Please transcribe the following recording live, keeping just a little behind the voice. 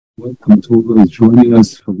Welcome to whoever is joining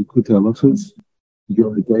us for Likutey Halakhos,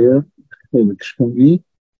 Yoreh, Hilkos,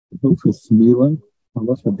 Hilkos, Mila,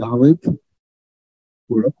 Halacha Dalit.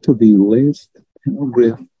 We're up to the last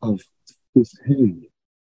paragraph of this hay,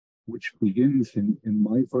 which begins in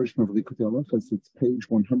my version of Likutey Halakhos. It's page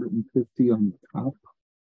 150 on the top.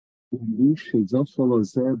 For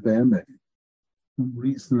some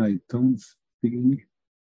reason I don't see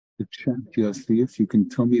the chat just yet. You can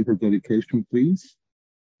tell me the dedication, please.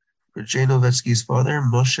 For Jane Ovetsky's father,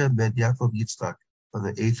 Moshe ben Yaakov Yitzchak, on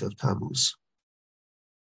the 8th of Tammuz.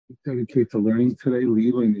 We dedicate the learning today,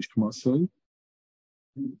 Lila and Ishmasai,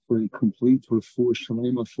 for a complete refuah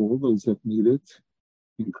shalema for all those that need it,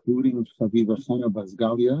 including Chaviva Chana Bas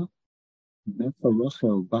Galia, Nefa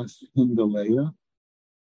Rachel Bas Hindaleya,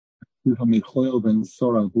 Tuha Michoel ben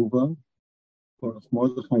Sora Huva, Baruch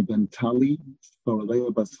Mordechai ben Tali,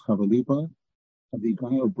 Soraleya Bas Chavaliba,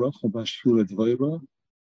 Abigail Bracha Bas Shura Dvoira,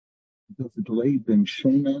 David Leib ben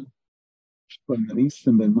Shema,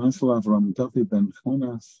 Shpanisim ben Masla, Avram David ben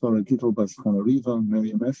Chana, Sarah Gittel bas Chanariva,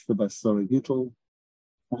 Miriam Esther bas Sarah Gittel,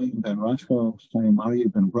 Chaim ben Rachel, Chaim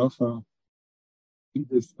Aryeh ben Bracha,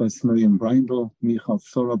 Edith bas Miriam Brindel, Michal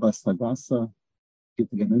Sora bas Hadassah,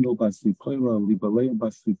 Gitgenendel bas Lipoira, Libalea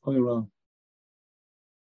bas Lipoira,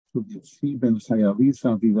 Tuvitzi ben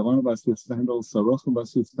Chayalisa, Vivelana bas Yitzvendel, Sarocha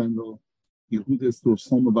bas Yitzvendel, Yehudis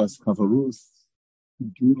Roshama bas Kavarus,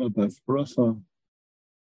 Jula bas Bracha,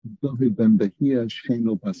 David ben Deah,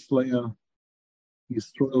 Sheno bas Leah,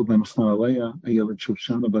 Yisrael ben Chanaleya, Ayelet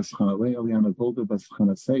Shoshana bas Chanaleya, Liana Golda bas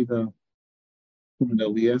Chanaseda,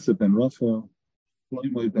 Eliezer ben Raphael,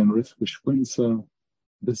 Shlomo ben Rivka Shprinza,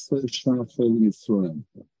 B'Ser Shafel Yisrael.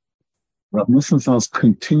 Rav Nosson is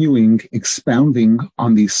continuing expounding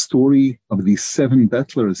on the story of the 7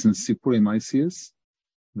 bettlers in Sipurei Maisius,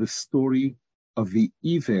 the story of the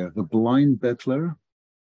Iver, the blind bettler,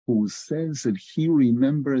 who says that he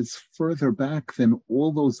remembers further back than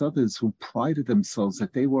all those others who prided themselves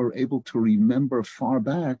that they were able to remember far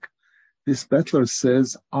back. This bettler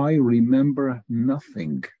says, I remember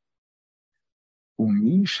nothing. And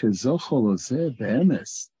now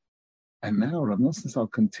Rav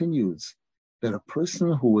Nosson continues that a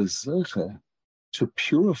person who is zeche to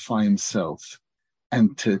purify himself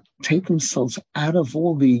and to take himself out of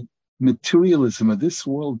all the materialism of this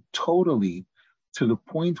world totally, to the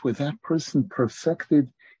point where that person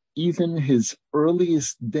perfected even his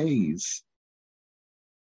earliest days,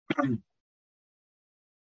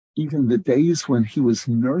 even the days when he was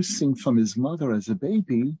nursing from his mother as a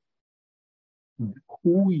baby,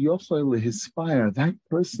 who yochel lehispire, that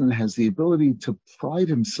person has the ability to pride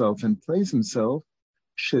himself and praise himself,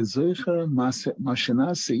 shezocher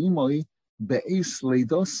mashenase imoi be'es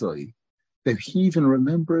leidosoi, that he even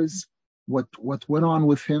remembers what went on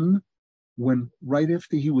with him when right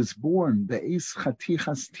after he was born, the Eis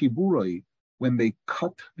Chatichas Tiburoi, when they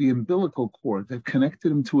cut the umbilical cord that connected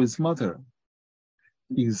him to his mother.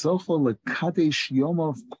 Because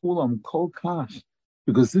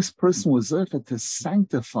this person was there to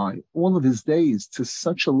sanctify all of his days to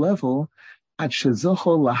such a level, to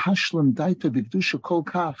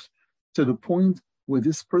the point where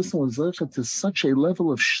this person was there to such a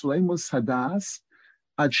level of shleimus hadas,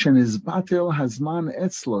 hazman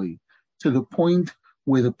etzloi, to the point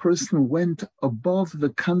where the person went above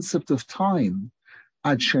the concept of time,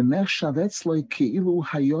 to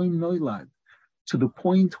the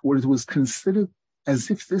point where it was considered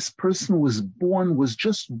as if this person was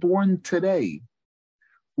just born today.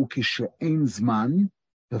 And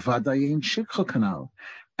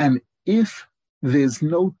if there's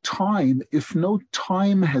no time, if no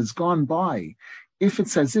time has gone by, if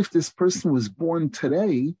it's as if this person was born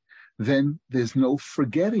today, then there's no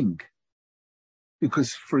forgetting.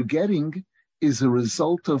 Because forgetting is a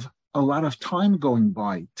result of a lot of time going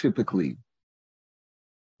by, typically.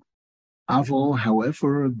 Avol,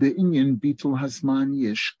 however, be'inyan bitul hasman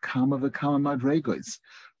yesh kama v'kama madregos.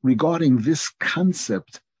 Regarding this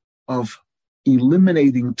concept of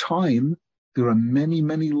eliminating time, there are many,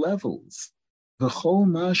 many levels. V'chol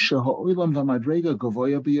ma sheha'olam v'madrega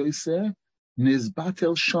govoya b'yoser,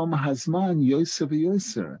 nizbatel shom hasman yoser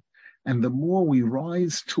v'yoser. And the more we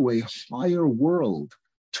rise to a higher world,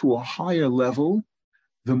 to a higher level,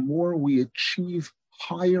 the more we achieve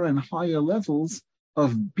higher and higher levels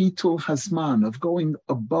of bitul hasman, of going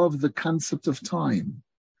above the concept of time.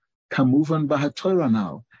 Kamuvan b'haTorah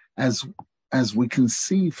now, as we can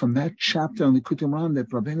see from that chapter in Likutey Moharan that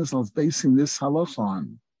Rabbeinu Zal is basing this halacha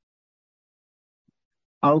on.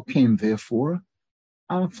 Al kain, therefore,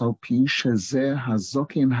 af al pi shezeh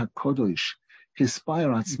hazokin hakodosh,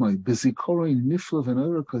 Hispire atzmai, bezikoroi nifla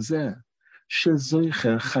v'noira kozeh,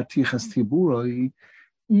 shezoicher chatichas tiburoi,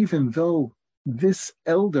 even though this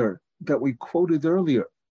elder that we quoted earlier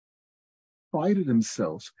prided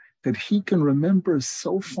himself that he can remember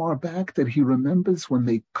so far back that he remembers when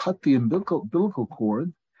they cut the umbilical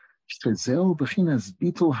cord, shezel b'chinas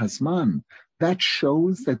bitul hazman, that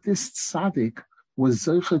shows that this tzaddik was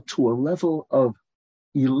zeicha to a level of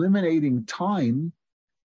eliminating time.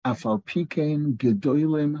 Afal pikein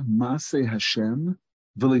gedolim maseh Hashem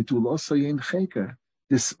v'ledulosayin cheker.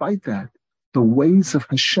 Despite that, the ways of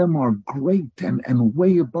Hashem are great and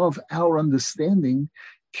way above our understanding.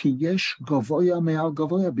 Ki yesh gavoya me'al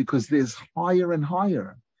gavoya, because there's higher and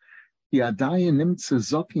higher. Yadayin nimtze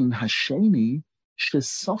zokin hasheni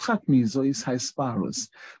shesochak mizois haisparus,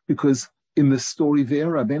 because in the story there,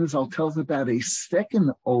 Rabbeinu Zal tells about a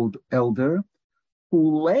second old elder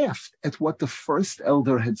who laughed at what the first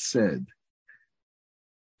elder had said.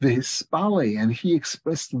 V'hispale, and he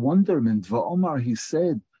expressed wonderment. V'omar, he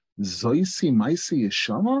said, Zoisi maisi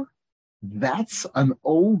yeshama? That's an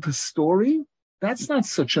old story? That's not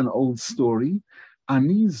such an old story.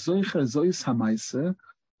 Ani zoicher zois hamaise.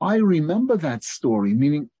 I remember that story,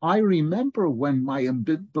 meaning I remember when my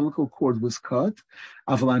umbilical cord was cut.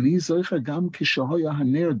 Aval ani zoicher gam kishahoya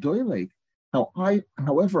haner doilek.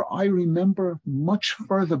 However, I remember much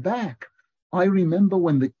further back. I remember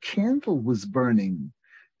when the candle was burning,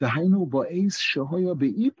 which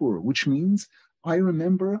means I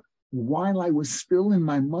remember while I was still in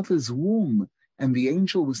my mother's womb and the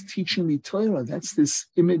angel was teaching me Torah. That's this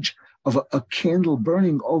image of a candle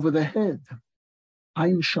burning over the head.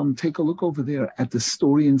 Ayin Sham, take a look over there at the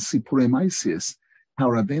story in Sipurei Maisius, how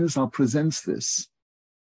Rabbeinu Zal presents this.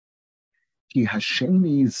 Because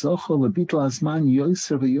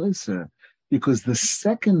the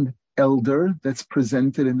second elder that's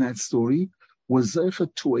presented in that story was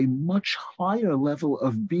zeicha to a much higher level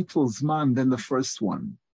of bitul zman than the first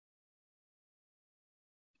one.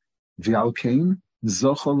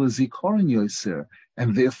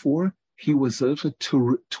 And therefore he was zeicha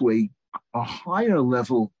to a higher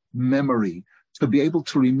level memory, to be able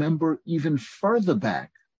to remember even further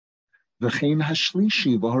back.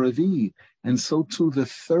 And so too the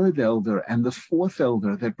third elder and the fourth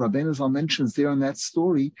elder that Rabbeinu Zal mentions there in that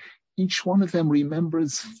story, each one of them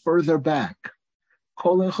remembers further back.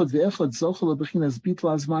 Each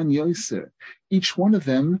one of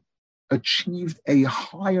them achieved a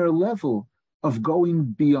higher level of going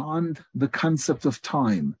beyond the concept of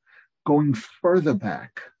time, going further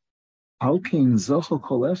back. And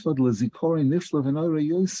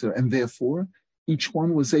therefore, each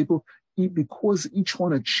one was able, because each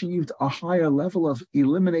one achieved a higher level of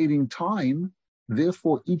eliminating time,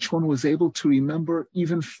 therefore each one was able to remember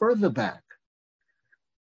even further back.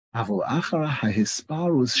 But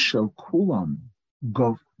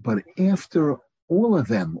after all of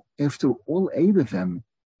them, after all 8 of them,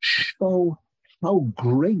 show how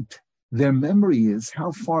great their memory is,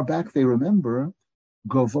 how far back they remember,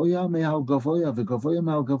 Gavoya me'al gavoya, v'gavoya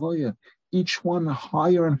me'al gavoya, each one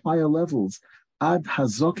higher and higher levels, ad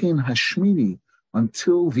hazokin hashmini,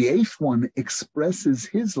 until the 8th one expresses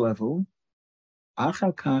his level.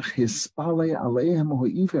 Achar kach hispale aleihem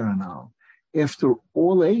ho'iver anal. After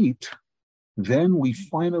all 8, then we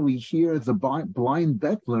finally hear the blind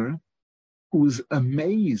bettler who's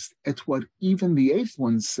amazed at what even the 8th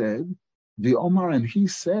one said. The Omar, and he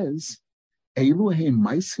says, Eluhe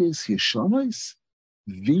maises yeshonos?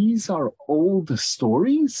 These are old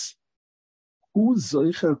stories? Hu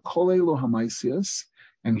zoicher kol elu hamaisias?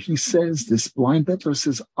 And he says, this blind bettler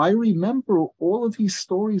says, I remember all of these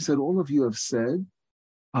stories that all of you have said.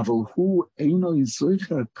 Aval hu eino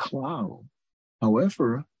zoicher klal.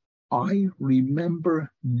 However, I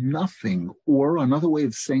remember nothing. Or another way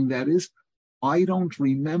of saying that is, I don't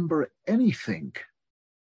remember anything.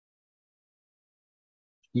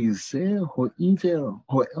 Because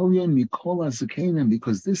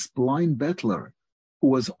this blind bettler, who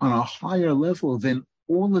was on a higher level than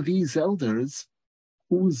all of these elders,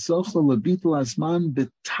 he was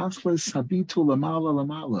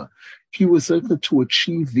able to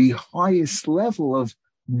achieve the highest level of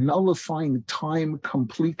nullifying time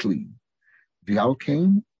completely. He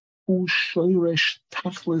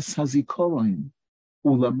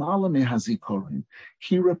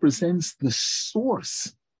represents the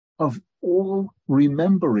source of all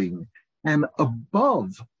remembering and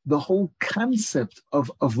above the whole concept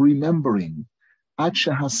of remembering. To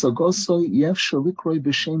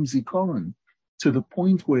the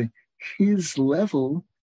point where his level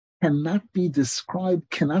cannot be described,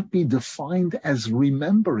 cannot be defined as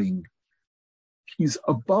remembering. He's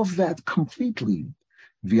above that completely.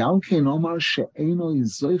 V'alkein omar she'eno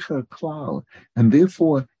zocher klal. And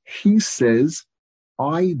therefore, he says,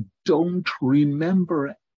 I don't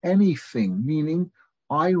remember anything, meaning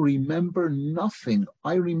I remember nothing.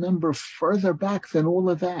 I remember further back than all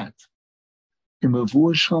of that.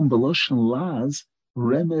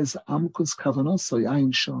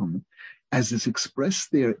 As is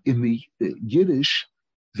expressed there in the Yiddish,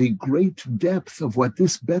 the great depth of what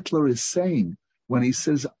this Bettler is saying when he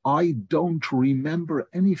says, I don't remember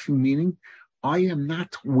anything, meaning I am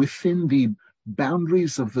not within the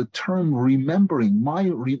boundaries of the term remembering.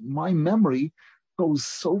 My memory goes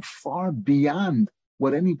so far beyond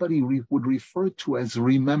what anybody would refer to as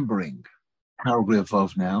remembering. Paragraph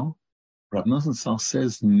of now. Rav Nosson Sal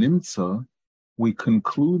says, Nimtza, we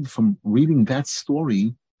conclude from reading that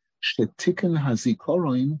story, Shetiken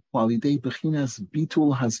hazikoroin walidei bechinas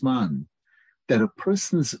bitul hazman, that a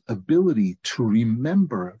person's ability to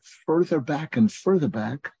remember further back and further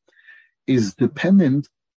back is dependent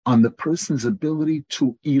on the person's ability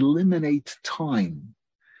to eliminate time.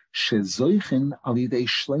 Shezoichen alidei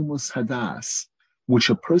shleimus hadas, which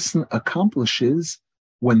a person accomplishes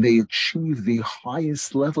when they achieve the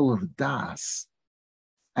highest level of das,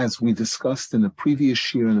 as we discussed in the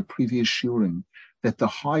previous year and the previous shurim, that the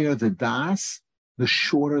higher the das, the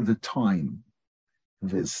shorter the time.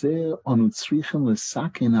 And this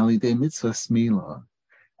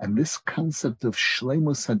concept of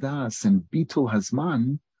shleimus hadas and bitul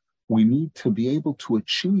hazman, we need to be able to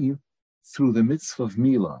achieve through the mitzvah of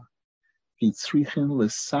Mila.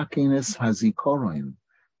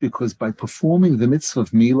 Because by performing the mitzvah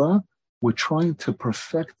of Mila, we're trying to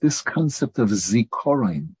perfect this concept of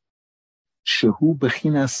zikorin. Shehu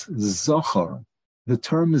bechinas zochar. The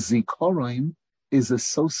term zikorin is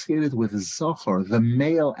associated with zochar, the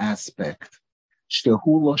male aspect. Shehu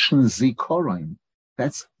loshen zikorin.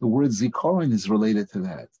 That's the word zikorin is related to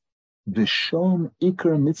that. V'shom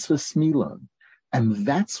ikar mitzvah Mila. And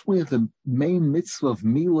that's where the main mitzvah of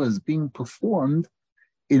Mila is being performed,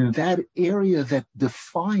 in that area that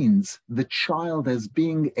defines the child as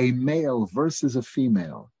being a male versus a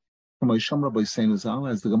female. As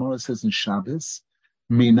the Gemara says in Shabbos,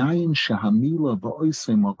 how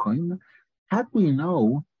do we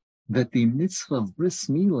know that the mitzvah of bris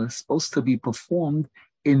milah is supposed to be performed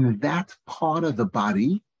in that part of the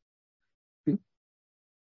body?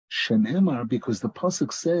 Shenemar, because the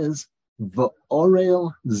pasuk says,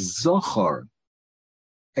 "V'orel zochar,"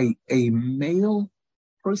 a male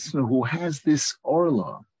person who has this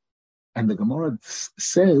orla, and the Gemara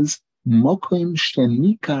says, "Mokim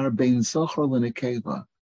shenikar bein zochar lenekeva."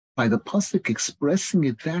 By the pasuk expressing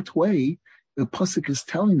it that way, the pasuk is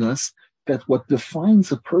telling us that what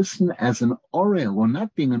defines a person as an orel or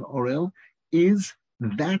not being an orel is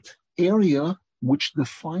that area which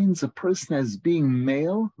defines a person as being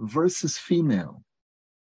male versus female.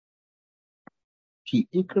 Ki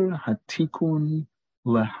ikar hatikun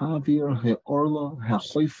lehavir heorla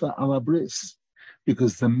hachoifa ala bris,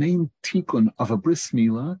 because the main tikkun of a bris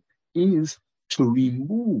milah is to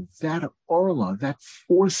remove that orla, that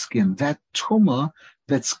foreskin, that tuma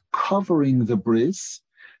that's covering the bris,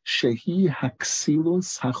 shehi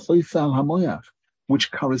haksilus hachoifa al hamoyach,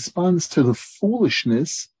 which corresponds to the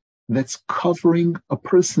foolishness that's covering a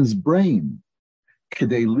person's brain.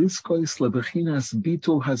 Kedei liskois lebechinas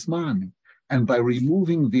bitul hazman. And by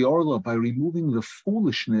removing the orla, by removing the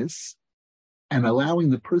foolishness, and allowing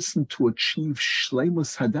the person to achieve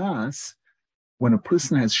shleimus hadas, when a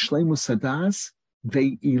person has shleimus hadas,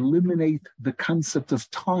 they eliminate the concept of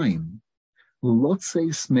time.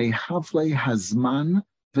 Lotzeis mehavle hazman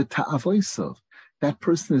v'ta'avoisav. That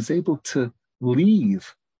person is able to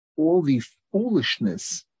leave all the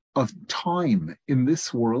foolishness of time in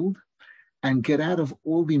this world and get out of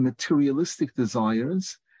all the materialistic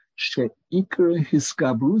desires.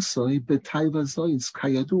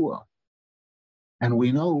 And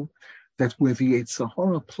we know that where the Yetzer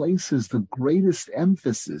Hara places the greatest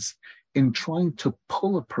emphasis in trying to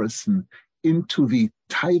pull a person into the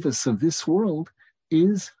taivas of this world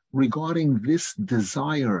is regarding this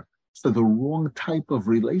desire for the wrong type of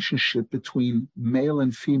relationship between male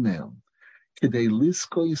and female. And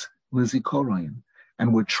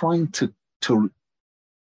we're trying to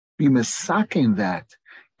be misaking that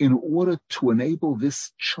in order to enable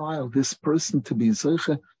this child, this person, to be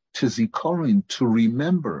zeicha to zikorin, to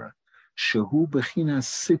remember, shehu bechinas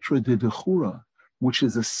sitra de dechura, which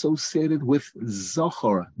is associated with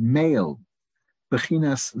zochar, male,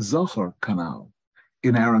 bechinas zochar kanal.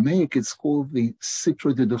 In Aramaic, it's called the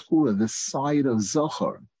sitra de dechura, the side of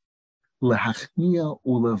zochar. Lehachnia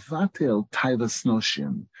ulevatel taivas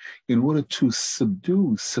noshim, in order to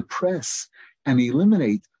subdue, suppress, and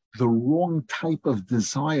eliminate the wrong type of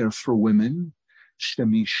desire for women,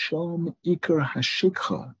 shemishom ikar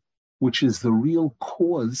hashikha, which is the real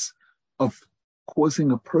cause of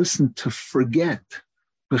causing a person to forget.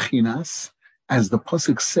 Bechinas, as the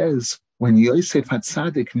pasuk says, when Yosef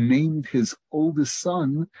HaTzadik named his oldest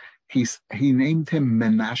son, he named him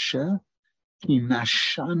Menashe, Ki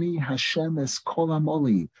nashani Hashem es kol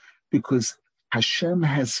amoli, because Hashem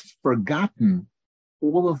has forgotten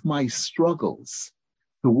all of my struggles.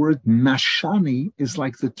 The word nashani is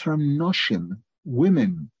like the term noshim,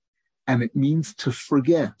 women, and it means to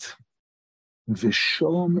forget.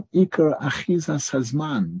 Vishom ikar achizas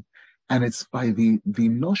hazman, and it's by the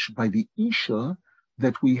isha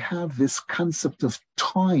that we have this concept of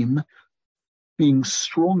time being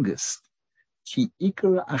strongest. Ki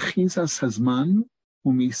ikar achizas hazman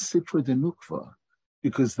umi sitra denukva,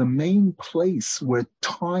 because the main place where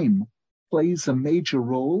time plays a major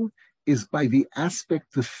role is by the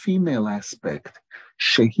aspect, the female aspect,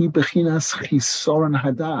 shehi bechinas chisoron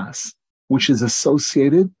hadas, which is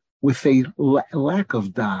associated with a lack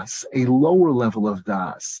of das, a lower level of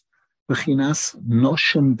das. Bechinas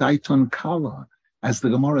noshem daiton kala, as the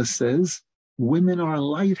Gemara says, women are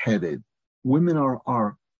lightheaded. Women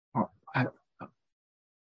are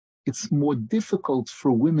it's more difficult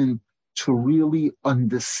for women to really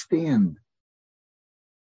understand.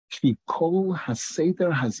 Ki kol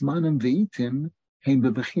haseder hazmanim veitim hein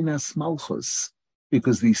bebechinas malchus,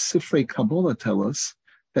 because the Sifrei Kabbalah tell us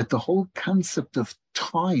that the whole concept of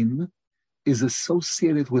time is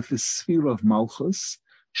associated with the sphere of malchus,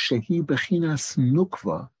 shehi bechinas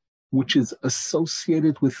nukva, which is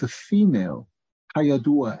associated with the female,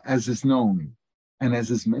 hayadua, as is known, and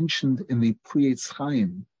as is mentioned in the Pri Eitz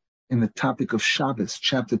Chaim, in the topic of Shabbos,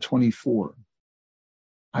 chapter 24.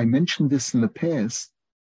 I mentioned this in the past,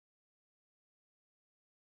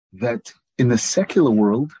 that in the secular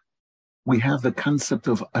world, we have the concept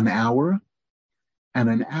of an hour, and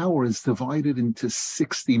an hour is divided into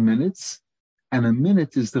 60 minutes, and a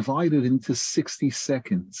minute is divided into 60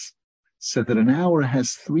 seconds, so that an hour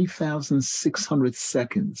has 3,600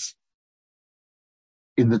 seconds.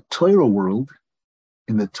 In the Torah world,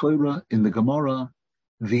 in the Gemara,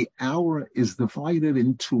 the hour is divided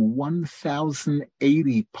into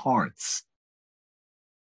 1,080 parts,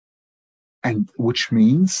 and which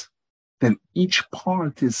means that each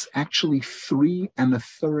part is actually 3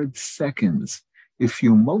 1/3 seconds. If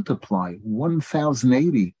you multiply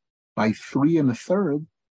 1,080 by 3 1/3,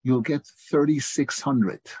 you'll get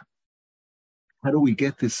 3,600. How do we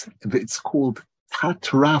get this? It's called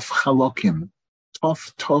Tatraf Chalokim.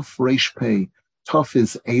 Tov Reish Pei. Tov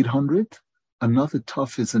is 800. Another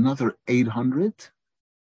Tov is another 800.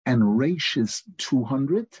 And Reish is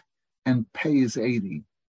 200. And Pei is 80.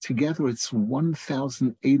 Together it's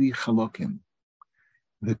 1,080 Chalokim.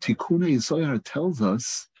 The Tikkunei Zohar tells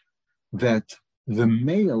us that the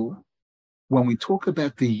male, when we talk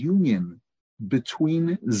about the union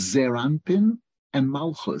between Zeranpin and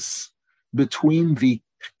Malchus, between the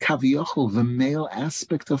Kaviyachol, the male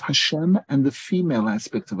aspect of Hashem, and the female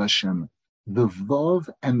aspect of Hashem, the Vav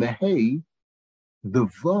and the Hey, the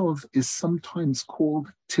Vav is sometimes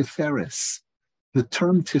called Tiferes. The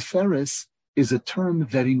term Tiferes is a term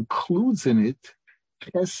that includes in it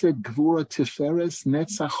Chesed, Gvura, Tiferes,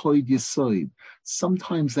 Netzach, Hod, Yesod.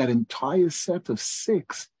 Sometimes that entire set of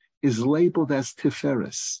 6 is labeled as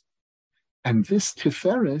Tiferes. And this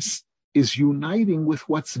Tiferes is uniting with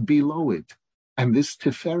what's below it. And this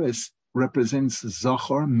Tiferes represents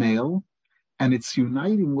Zachar, male, and it's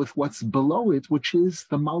uniting with what's below it, which is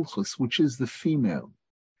the Malchus, which is the female.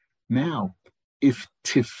 Now, if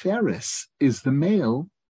Tiferes is the male,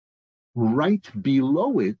 right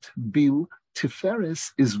below it,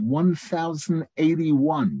 Tiferes is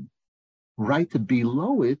 1,081. Right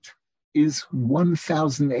below it is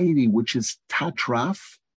 1,080, which is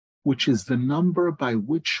Tatraf, which is the number by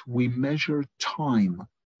which we measure time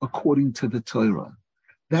according to the Torah.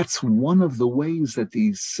 That's one of the ways that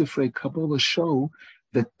the Sifrei Kabbalah show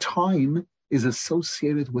that time is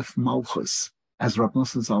associated with Malchus, as Rav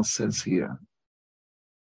Nosson Zal says here.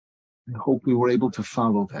 I hope we were able to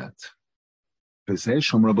follow that. And this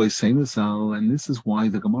is why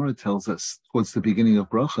the Gemara tells us towards the beginning of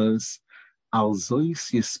Brachas, Al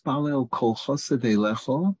Zois Yispalel Kol Chosed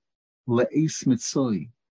Eilecho Le'es Mitzoi.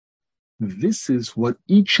 This is what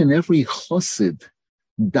each and every Chosed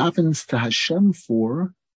davens to Hashem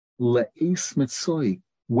for, Le'es Mitzoi,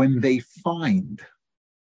 when they find.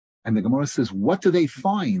 And the Gemara says, what do they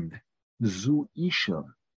find? Zu Isha.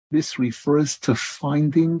 This refers to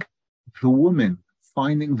finding the woman,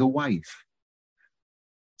 finding the wife.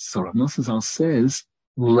 So Rav Nosson Zal says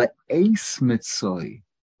Le'es mitzoi.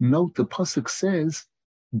 Note the pasuk says,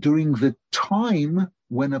 during the time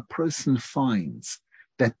when a person finds.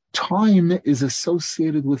 That time is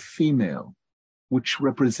associated with female, which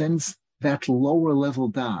represents that lower level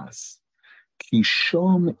das.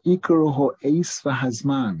 Kishom ikar ho'es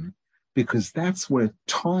v'hazman, because that's where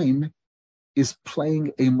time is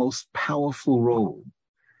playing a most powerful role.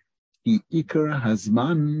 Ki ikar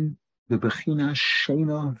hazman b'bechina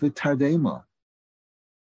shena v'tardema.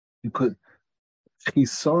 Because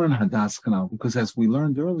chisoron hadas kanal, because as we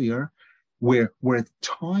learned earlier, where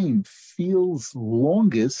time feels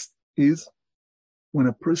longest is when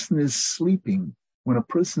a person is sleeping, when a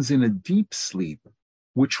person is in a deep sleep,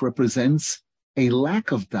 which represents a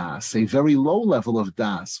lack of das, a very low level of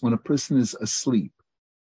das, when a person is asleep.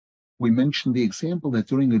 We mentioned the example that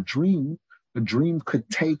during a dream could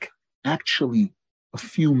take actually a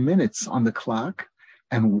few minutes on the clock,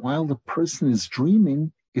 and while the person is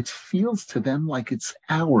dreaming, it feels to them like it's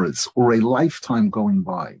hours or a lifetime going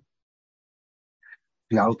by.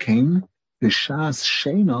 V'alkein b'shas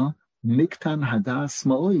shena miktan hadas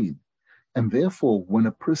ma'od, and therefore, when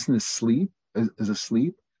a person is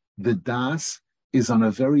asleep, the das is on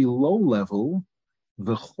a very low level.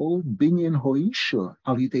 V'chol binyan hoisha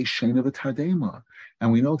al yidei shena v'tardema,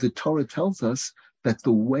 and we know the Torah tells us that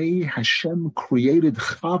the way Hashem created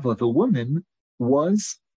Chava, the woman,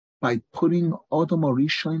 was by putting Adam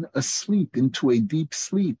Arishon asleep, into a deep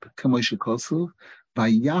sleep. K'moshe kosev,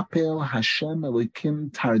 vayapel Hashem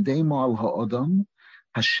Elokim tardema al ha'adam.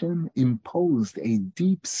 Hashem imposed a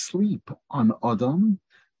deep sleep on Adam.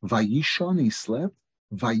 Vayishon, he slept.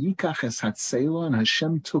 Vayikach es hatzela, and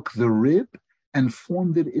Hashem took the rib and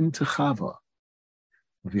formed it into Chava.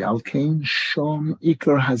 V'alkein shom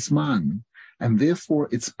ikar hazman, and therefore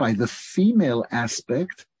it's by the female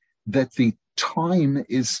aspect that the time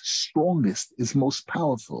is strongest, is most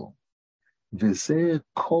powerful. V'zeh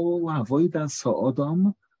kol avodas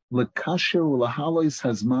ha'odam lekasher u'lahalois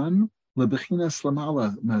hazman lebechinas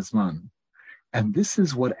lamala hazman. And this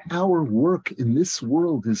is what our work in this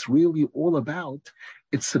world is really all about.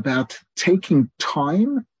 It's about taking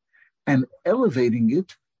time and elevating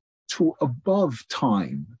it to above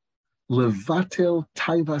time. Levatel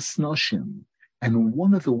taivas noshim. And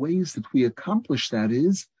one of the ways that we accomplish that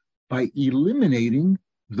is by eliminating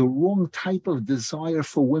the wrong type of desire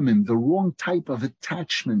for women, the wrong type of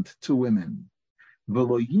attachment to women.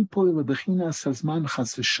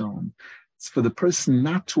 It's for the person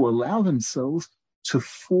not to allow themselves to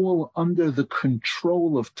fall under the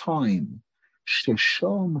control of time.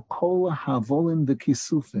 Sheshom kol havolim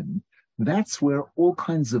v'kisufim. That's where all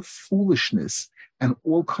kinds of foolishness and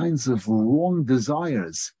all kinds of wrong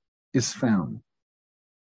desires is found.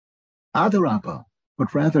 Adarabba,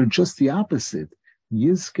 but rather just the opposite.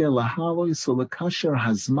 Yizke lahalois ulekasher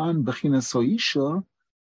hazman b'chinas hoisha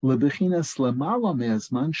lebechinas lamala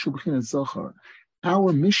me'azman shu b'chinas zochar.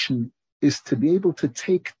 Our mission is to be able to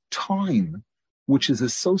take time, which is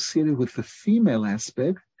associated with the female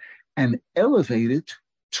aspect, and elevate it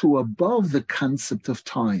to above the concept of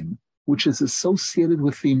time, which is associated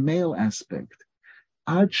with the male aspect.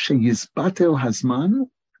 Ad sheyizbatel hazman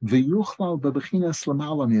v'yuchlal bebechinas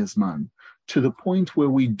lamala me'azman, to the point where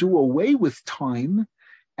we do away with time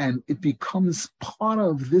and it becomes part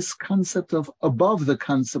of this concept of above the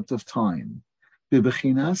concept of time.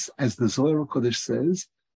 Bebechinas, as the Zohar Kodesh says,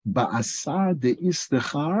 ba'asar de'is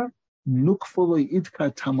dechar nukfoloi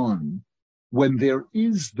idka tamon. When there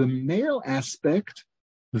is the male aspect,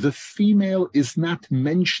 the female is not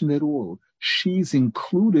mentioned at all. She's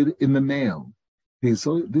included in the male. The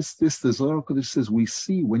Zohar Kodesh says, we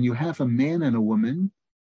see when you have a man and a woman,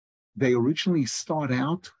 they originally start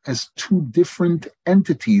out as two different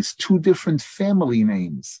entities, two different family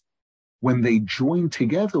names. When they join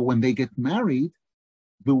together, when they get married,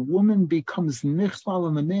 the woman becomes nichlal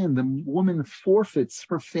in the man. The woman forfeits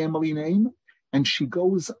her family name and she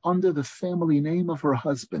goes under the family name of her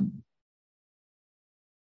husband.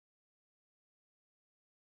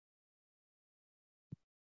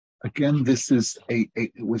 Again, this is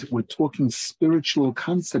we're talking spiritual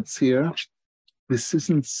concepts here. This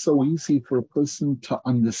isn't so easy for a person to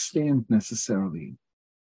understand necessarily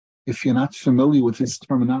if you're not familiar with this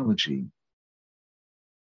terminology.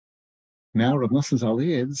 Now, Rav Nosson Zal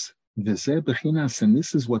adds, "V'zeh bechinas," and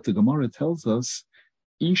this is what the Gemara tells us: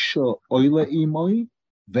 "Isha oila imoi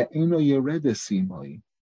ve'eno yeredes imoi."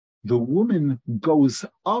 The woman goes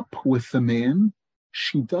up with the man;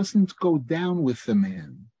 she doesn't go down with the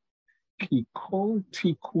man. Ki kol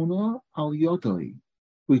tikuna al yodoi,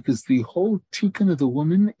 because the whole tikkun of the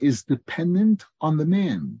woman is dependent on the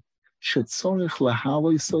man. shetzorich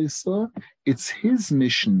lahaloi soisa, it's his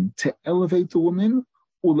mission to elevate the woman,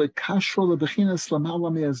 ulekashro lebechinas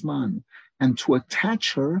lamala me'azman, and to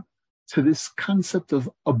attach her to this concept of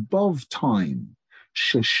above time.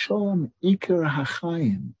 Sheshom iker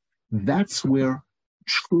hachayim. That's where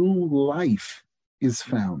true life is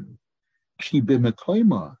found. Ki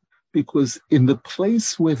b'mekoima, because in the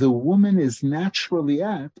place where the woman is naturally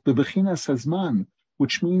at, bebechinas hazman,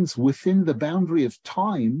 which means within the boundary of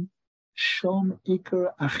time, shom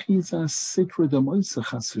iker achiza sitra demoisa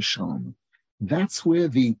chas v'shom. That's where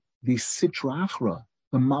the sitra achra,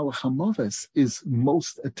 the malach hamaves, is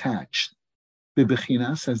most attached.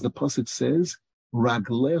 Bebechinas, as the pasuk says,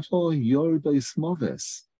 ragleho yordois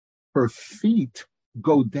moves. Her feet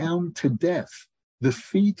go down to death. The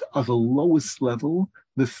feet are the lowest level.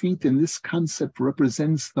 The feet in this concept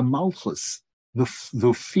represents the malchus, the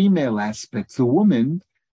female aspect, the woman.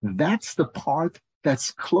 That's the part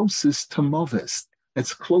that's closest to moves,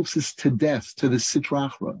 that's closest to death, to the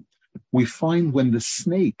sitra achra. We find when the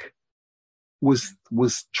snake was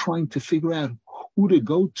trying to figure out who to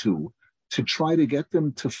go to try to get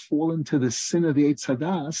them to fall into the sin of the Eitz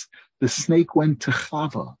Hadas, the snake went to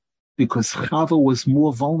Chava, because Chava was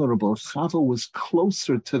more vulnerable. Chava was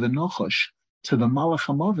closer to the Nochosh, to the Malach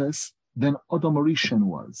HaMaves, than Adam Rishon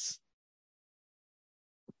was.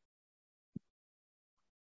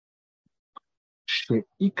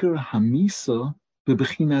 She'ikar Hamisa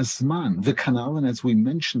bebechinas zman, the kanal, and as we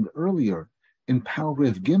mentioned earlier in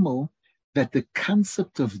paragraph Gimel, that the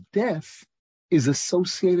concept of death is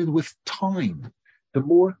associated with time. The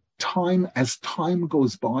more time, as time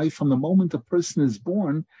goes by, from the moment a person is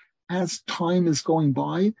born, as time is going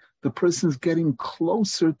by, the person is getting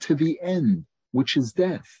closer to the end, which is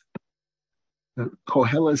death.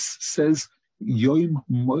 Koheles says, Yoim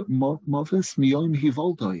Movis Miyoim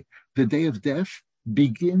Hivoldoi, the day of death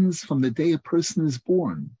begins from the day a person is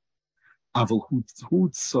born. However,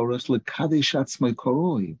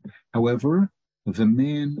 the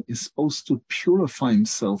man is supposed to purify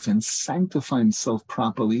himself and sanctify himself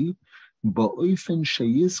properly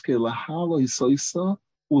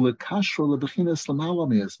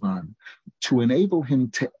to enable him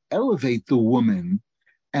to elevate the woman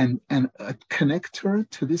and connect her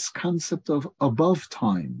to this concept of above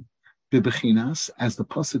time. As the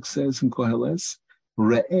pasuk says in Koheles,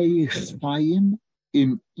 Re'ei chayim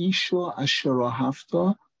im isha asher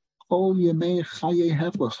ahavta kol yemei chaye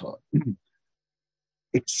hevlecha.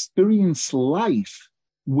 Experience life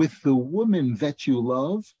with the woman that you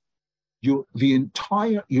love,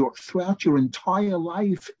 throughout your entire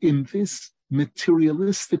life in this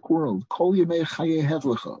materialistic world. Kol yemei chaye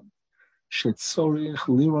hevlecha. Shetzorich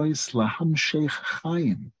lirois lahamshech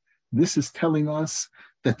chayim. This is telling us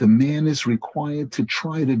that the man is required to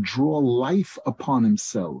try to draw life upon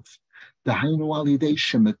himself. And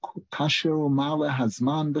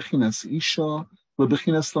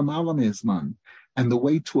the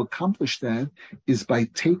way to accomplish that is by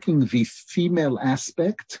taking the female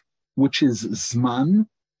aspect, which is zman,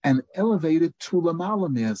 and elevate it to lamala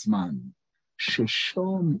me'azman.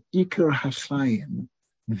 Sheshom iker hachayim.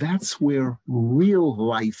 That's where real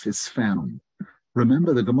life is found.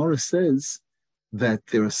 Remember, the Gemara says that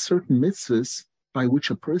there are certain mitzvahs by which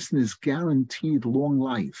a person is guaranteed long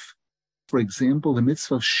life. For example, the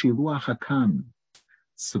mitzvah of Shiluach HaKam.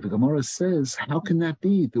 So the Gemara says, how can that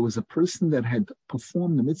be? There was a person that had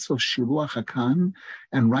performed the mitzvah of Shiluach HaKam,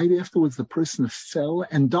 and right afterwards the person fell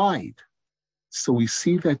and died. So we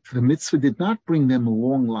see that the mitzvah did not bring them a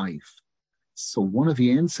long life. So one of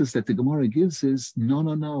the answers that the Gemara gives is,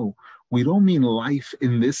 no. We don't mean life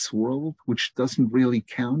in this world, which doesn't really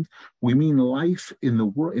count. We mean life in the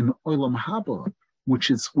world, in Olam Haba,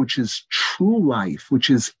 which is true life, which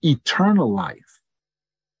is eternal life.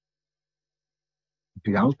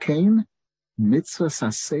 V'alkein mitzvah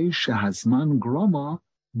sasei shehazman groma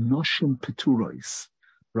noshim peturos.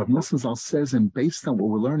 Rav Nosson Zal says, and based on what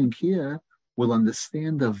we're learning here, we'll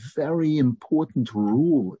understand a very important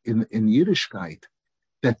rule in Yiddishkeit,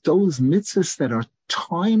 that those mitzvahs that are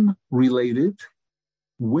time-related,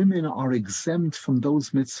 women are exempt from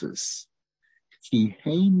those mitzvahs.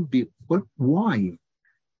 Why?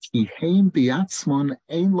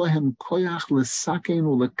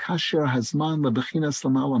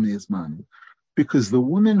 Because the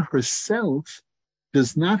woman herself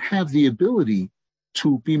does not have the ability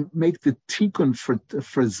to make the tikkun for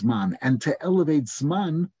Zman and to elevate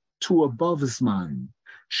Zman to above Zman.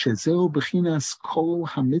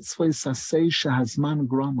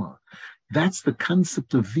 That's the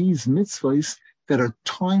concept of these mitzvahs that are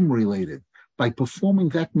time-related. By performing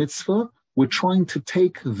that mitzvah, we're trying to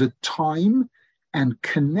take the time and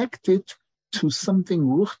connect it to something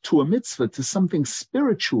ruch, to a mitzvah, to something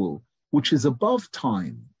spiritual, which is above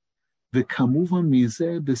time. V'kamuvan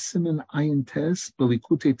mizeh b'simen ayin tes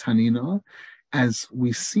b'likutey tanina, as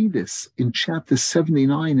we see this in chapter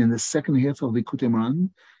 79 in the second half of Likutey Moharan,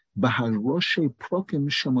 b'haroshe prokim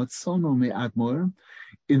shematzono me'admor,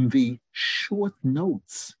 in the short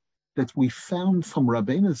notes that we found from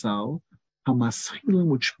Rabbeinu Zal, Hamaschilim,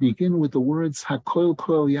 which begin with the words Hakoil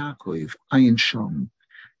Koil Yaakov, Ayin Shom.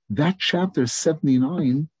 That chapter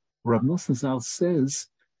 79, Rav Nosson Zal says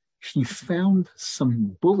he found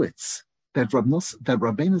some bullets that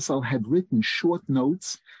Rabbeinu Zal had written, short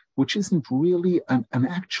notes, which isn't really an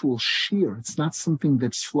actual shear. It's not something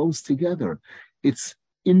that flows together. It's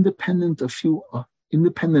independent, a few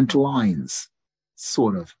independent lines,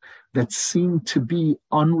 sort of, that seem to be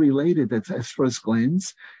unrelated at first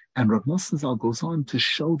glance. And Rav Nosson Zal goes on to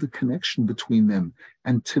show the connection between them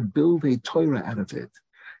and to build a Torah out of it.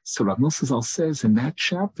 So Rav Nosson Zal says in that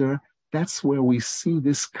chapter, that's where we see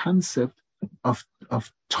this concept of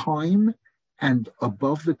time and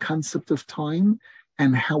above the concept of time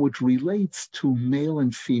and how it relates to male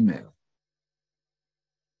and female.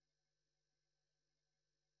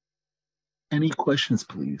 Any questions,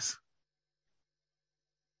 please?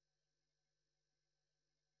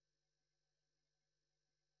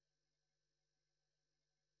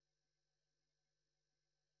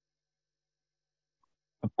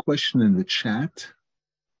 A question in the chat.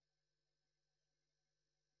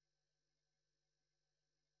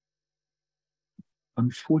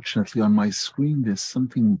 Unfortunately, on my screen, there's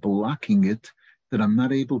something blocking it that I'm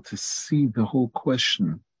not able to see the whole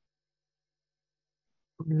question.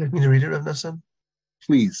 Would you like me to read it, Rav Nosson?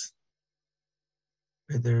 Please.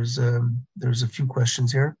 There's a few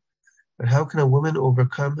questions here. But how can a woman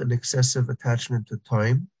overcome an excessive attachment to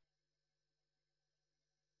time?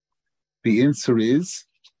 The answer is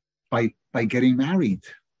by getting married.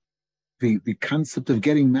 The concept of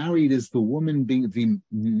getting married is the woman being the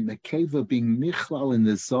nekeva being nichlal in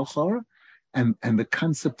the zohar, and the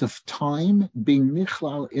concept of time being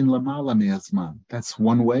nichlal in lamala me'azman. That's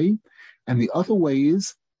one way, and the other way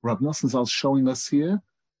is Rav Nosson Zal showing us here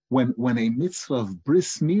when a mitzvah of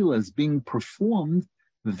bris Mila is being performed.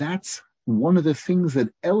 That's one of the things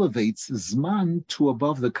that elevates zman to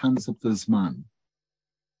above the concept of zman.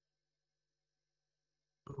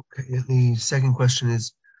 Okay, the second question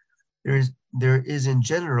is, there is in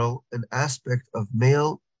general an aspect of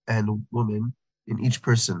male and woman in each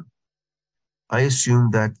person. I assume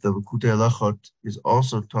that the Likutey Halakhos is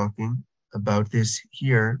also talking about this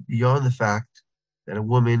here beyond the fact that a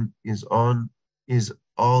woman is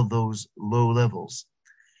all those low levels.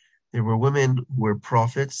 There were women who were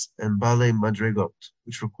prophets and balei madregot,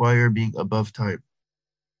 which require being above time.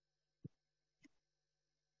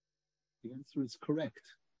 The answer is correct.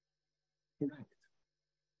 Correct.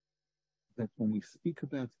 That when we speak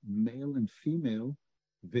about male and female,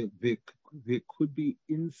 there could be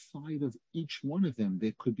inside of each one of them,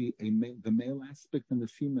 there could be the male aspect and the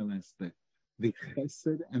female aspect, the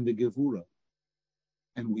chesed and the gevura.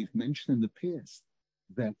 And we've mentioned in the past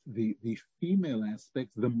that the female aspect,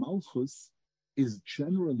 the malchus, is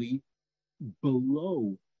generally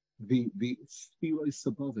below the spheros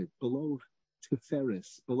above it, below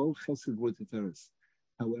tiferes, below chesed or tiferes.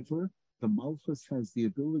 However, the malchus has the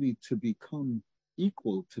ability to become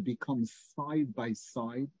equal, to become side by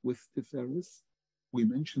side with tiferes. We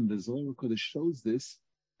mentioned the Zohar Kodesh shows this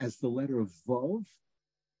as the letter Vav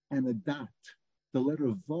and a dot. The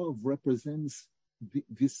letter Vav represents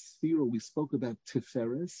this sphere we spoke about,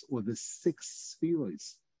 tiferes, or the 6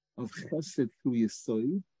 spheres of chesed through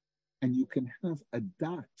Yesod, and you can have a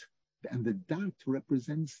dot, and the dot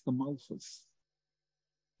represents the malchus.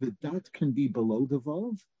 The dot can be below the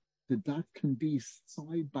Vav. The dot can be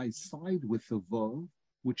side by side with the Vav,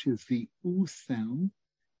 which is the U sound,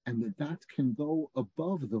 and the dot can go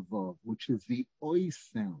above the Vav, which is the Oi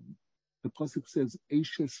sound. The pasuk says,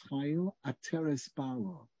 Eishes Chayil Ateres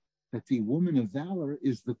Bala, that the woman of valor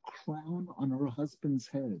is the crown on her husband's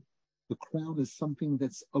head. The crown is something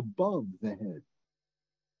that's above the head.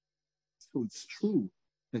 So it's true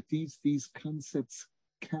that these concepts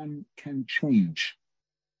can change.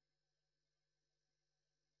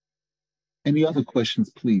 Any other questions,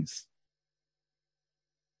 please?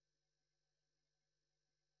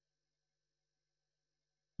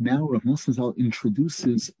 Now Rav Nosson Zal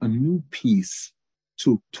introduces a new piece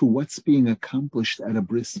to what's being accomplished at a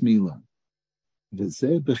bris Mila.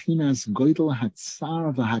 V'zeh bechinas goydel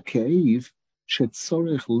hatzar v'hakeiv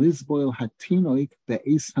shetzorech lizboil hatinoik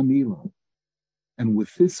be'es hamila. And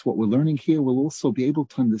with this, what we're learning here, we'll also be able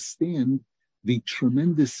to understand the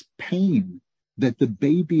tremendous pain that the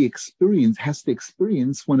baby has to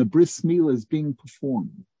experience when a bris milah is being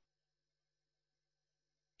performed.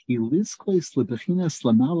 Because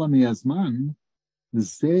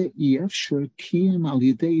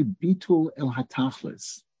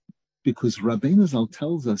Rabbeinu Zal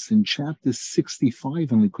tells us in chapter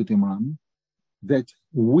 65 in Likutey that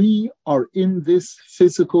we are in this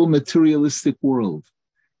physical materialistic world.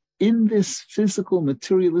 In this physical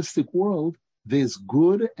materialistic world, there's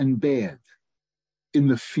good and bad. In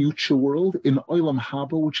the future world, in Olam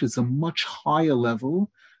Haba, which is a much higher level,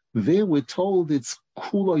 there we're told it's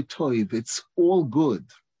kuloi toiv, it's all good.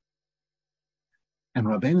 And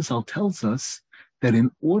Rabbeinu Zal tells us that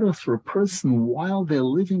in order for a person, while they're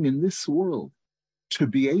living in this world, to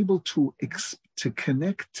be able to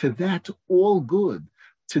connect to that all good,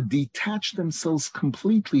 to detach themselves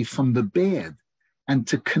completely from the bad, and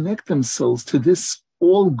to connect themselves to this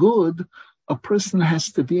all good, a person has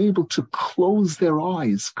to be able to close their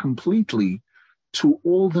eyes completely to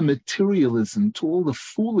all the materialism, to all the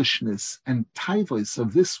foolishness and taivos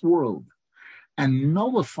of this world, and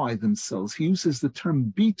nullify themselves. He uses the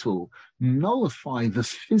term bitul, nullify the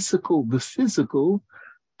physical,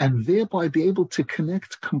 and thereby be able to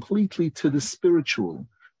connect completely to the spiritual.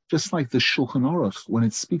 Just like the Shulchan Aruch, when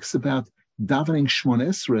it speaks about davening Shmon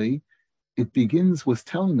Esrei, it begins with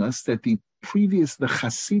telling us that the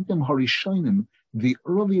Chasidim Harishonim, the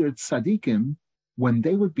earlier tzaddikim, when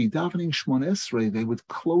they would be davening Shmon Esrei, they would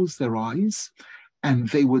close their eyes and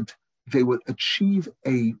they would achieve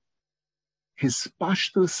a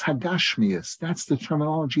hispashtus hagashmius. That's the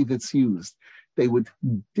terminology that's used. They would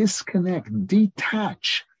disconnect,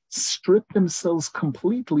 detach, strip themselves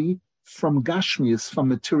completely from gashmius, from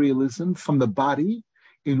materialism, from the body,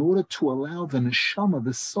 in order to allow the neshama,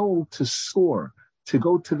 the soul, to soar, to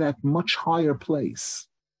go to that much higher place.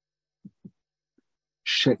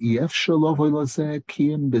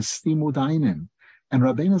 And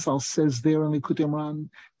Rabbeinu Zal says there in Likutey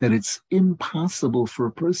that it's impossible for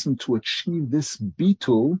a person to achieve this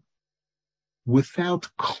bitul without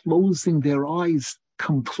closing their eyes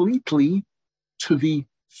completely to the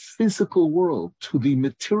physical world, to the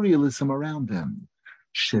materialism around them.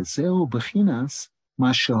 Shezeo bechinas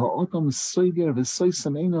ma she'ha'odam soiger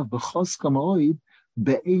v'soisam einav b'choska ma'oid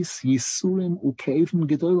be'es yisurim u'keivim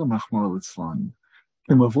gedolim rachmor litzlan.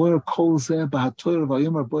 And with this,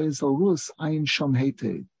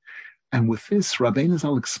 Rabbeinu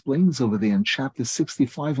Zal explains over there in chapter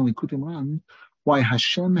 65 in Likutey why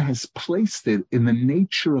Hashem has placed it in the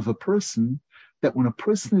nature of a person that when a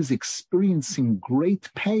person is experiencing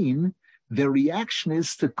great pain, their reaction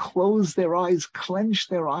is to close their eyes, clench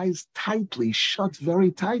their eyes tightly, shut very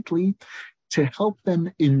tightly, to help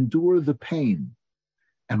them endure the pain.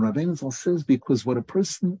 And Rabbeinu Zal says, because what a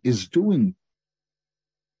person is doing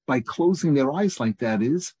by closing their eyes like that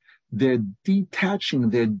is, they're detaching,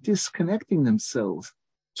 they're disconnecting themselves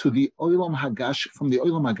to the Olam Hagash, from the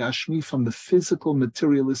Olam Hagashmi, from the physical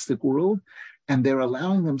materialistic world, and they're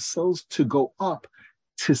allowing themselves to go up,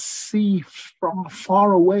 to see from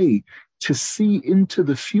far away, to see into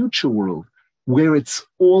the future world, where it's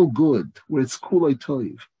all good, where it's kulei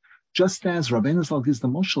toiv. Just as Rabbeinu Zal gives the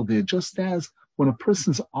mashal there, just as when a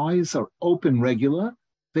person's eyes are open regular,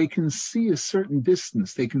 they can see a certain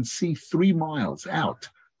distance. They can see 3 miles out.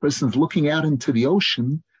 Person's looking out into the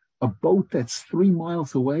ocean, a boat that's 3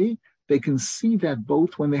 miles away, they can see that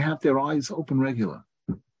boat when they have their eyes open regular.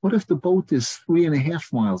 What if the boat is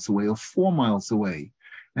 3.5 miles away or 4 miles away,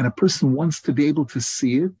 and a person wants to be able to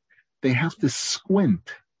see it? They have to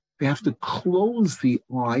squint. They have to close the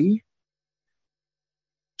eye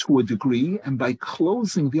to a degree, and by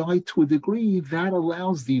closing the eye to a degree, that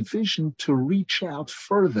allows the vision to reach out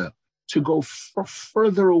further, to go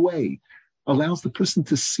further away, allows the person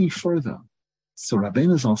to see further. So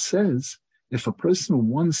Rabbeinu Zal says, if a person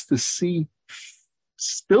wants to see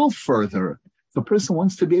still further, if a person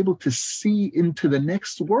wants to be able to see into the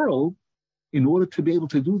next world, in order to be able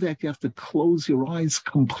to do that, you have to close your eyes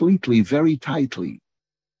completely, very tightly.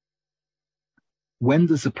 When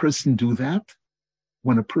does a person do that?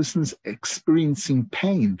 When a person's experiencing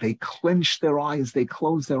pain, they clench their eyes, they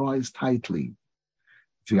close their eyes tightly.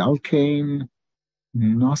 And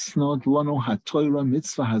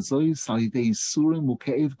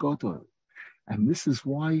this is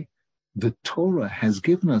why the Torah has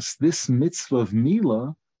given us this mitzvah of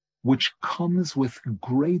Mila, which comes with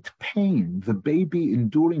great pain, the baby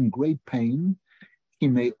enduring great pain.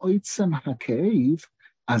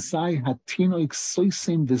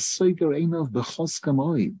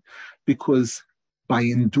 Because by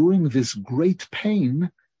enduring this great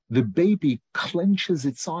pain, the baby clenches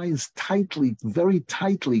its eyes tightly, very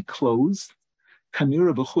tightly closed,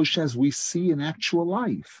 kanira b'chush, as we see in actual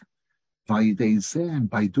life. And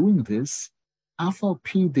by doing this, afal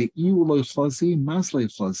pi de'iu lo chazi mazle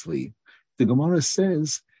chazli. The Gemara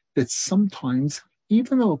says that sometimes,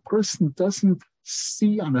 even though a person doesn't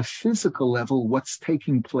see on a physical level what's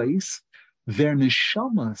taking place, their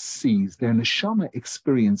neshama sees, their neshama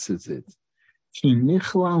experiences it.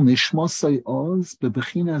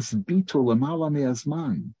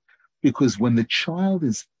 Because when the child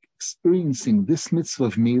is experiencing this mitzvah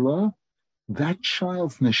of Mila, that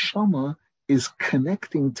child's neshama is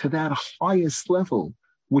connecting to that highest level,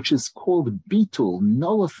 which is called bitul,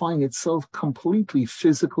 nullifying itself completely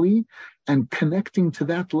physically and connecting to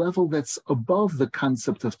that level that's above the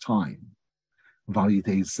concept of time. And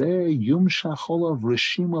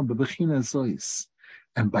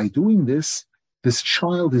by doing this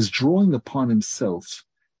child is drawing upon himself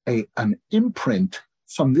an imprint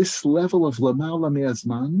from this level of Lamala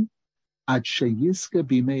Me'azman,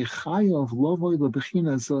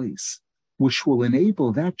 which will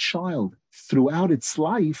enable that child throughout its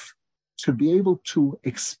life to be able to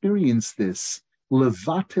experience this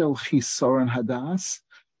levatel chisaron hadas,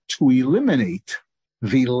 to eliminate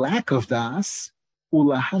the lack of das,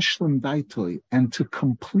 ulahashlim daitoi, and to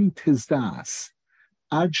complete his das,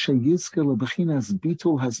 ad sheyizke lebechinas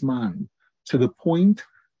bitul hazman, to the point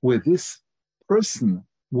where this person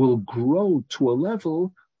will grow to a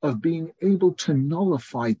level of being able to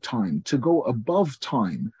nullify time, to go above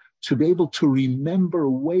time, to be able to remember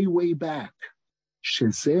way, way back.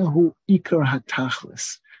 Shezehu ikar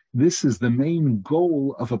hatachlis. This is the main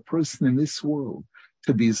goal of a person in this world,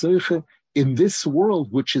 to be zeiche in this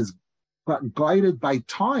world, which is guided by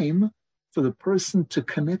time, for the person to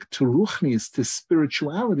connect to ruchnis, to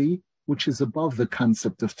spirituality, which is above the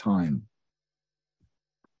concept of time.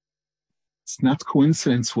 It's not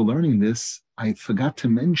coincidence we're learning this. I forgot to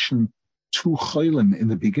mention two cholim in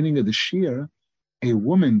the beginning of the shir. A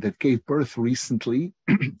woman that gave birth recently,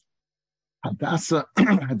 Hadassah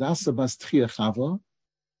bas Tchia Chava,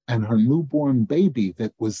 and her newborn baby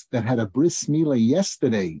that had a bris Mila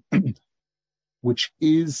yesterday, which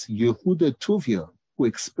is Yehuda Tuvia, who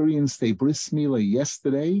experienced a bris Mila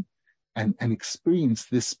yesterday and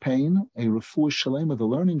experienced this pain. A refuah shalema, the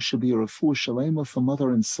learning should be a refuah shalema for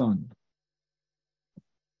mother and son.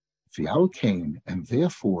 V'alkein, and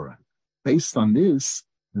therefore, based on this,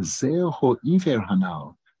 Zeh ho'iver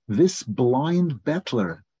hanal, this blind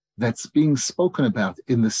bettler that's being spoken about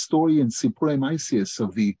in the story in Sipurei Maisius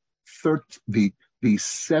of the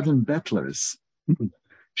seven bettlers,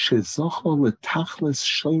 shezocho letachlis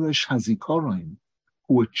shoresh hazikorim,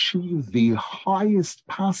 who achieve the highest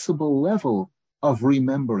possible level of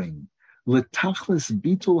remembering, letachlis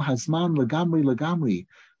bitul hazman legamri,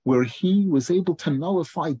 where he was able to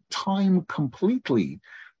nullify time completely,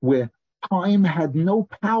 where time had no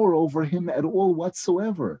power over him at all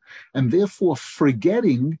whatsoever, and therefore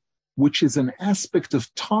forgetting, which is an aspect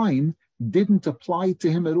of time, didn't apply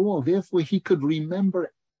to him at all. Therefore, he could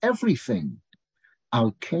remember everything.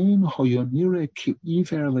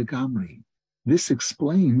 This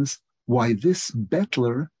explains why this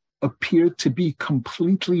bettler appeared to be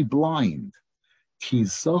completely blind.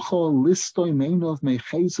 Because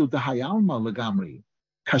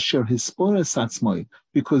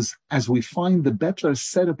as we find, the bettler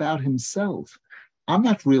said about himself, I'm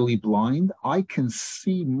not really blind. I can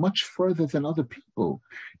see much further than other people.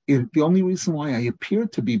 The only reason why I appear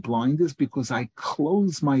to be blind is because I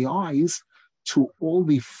close my eyes to all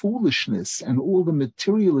the foolishness and all the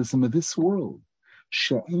materialism of this world.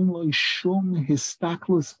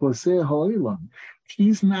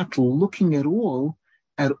 He's not looking at all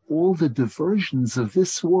the diversions of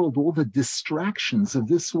this world, all the distractions of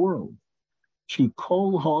this world.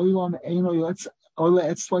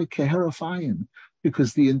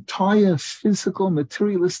 Because the entire physical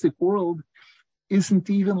materialistic world isn't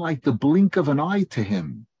even like the blink of an eye to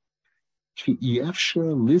him. Because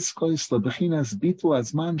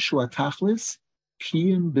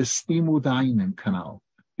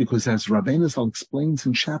as Rabbeinu Zal explains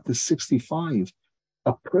in chapter 65,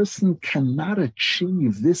 a person cannot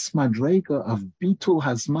achieve this madrega of bitul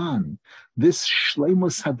hazman, this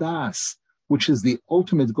shleimus hadas, which is the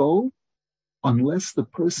ultimate goal, unless the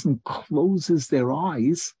person closes their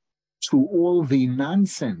eyes to all the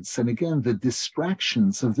nonsense and again the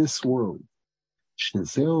distractions of this world.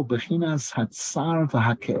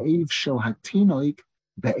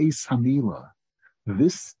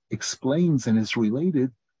 This explains and is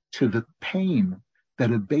related to the pain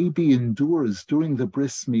that a baby endures during the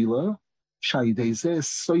bris milah.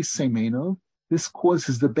 This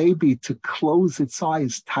causes the baby to close its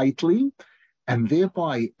eyes tightly, And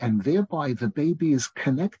thereby the baby is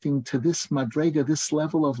connecting to this madrega, this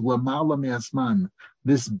level of lamala me'azman,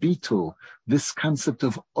 this bitul, this concept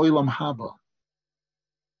of olam haba.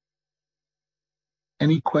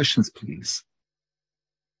 Any questions, please?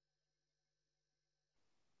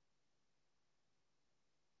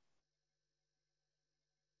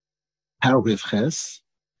 Paragraph Ches,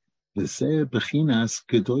 v'zeh bechinas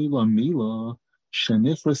gedoyla mila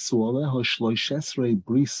shenifrasu aleha shloishesrei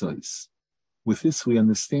brisos. With this, we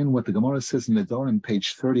understand what the Gemara says in the Dorim,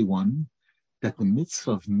 page 31, that the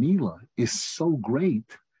mitzvah of Mila is so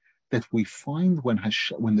great that we find when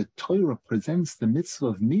the Torah presents the mitzvah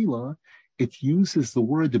of Mila, it uses the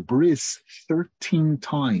word bris 13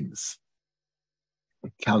 times.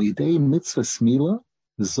 Kalidei mitzvah Mila,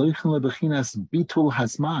 zoichen lebechinas bitul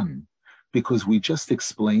hazman, because we just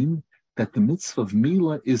explained that the mitzvah of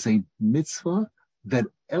Mila is a mitzvah that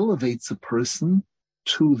elevates a person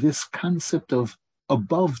to this concept of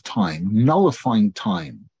above time, nullifying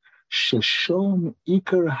time. Sheshom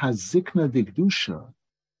ikar hazikna digdusha.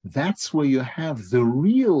 That's where you have the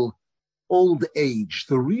real old age,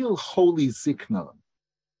 the real holy zikna.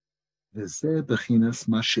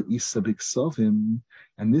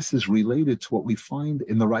 And this is related to what we find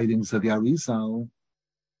in the writings of the Arizal,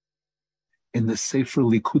 in the Sefer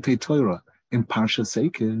Likutey Torah, in Parshas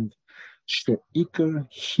Ekev, she'ikar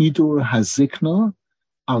hidur hazikna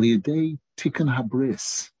al yedei tikkun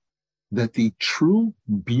habris, that the true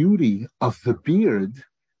beauty of the beard,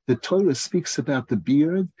 the Torah speaks about the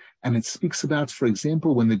beard, and it speaks about, for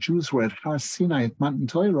example, when the Jews were at Har Sinai at Matan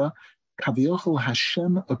Torah, Kaviochel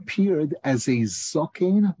Hashem appeared as a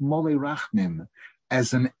zoken mole rachmim,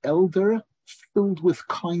 as an elder filled with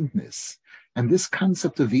kindness. And this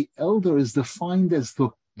concept of the elder is defined as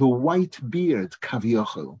the white beard,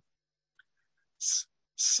 Kaviochel.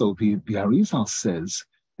 So the Arizal says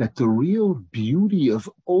that the real beauty of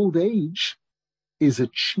old age is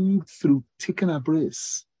achieved through tikkun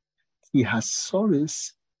abris. He has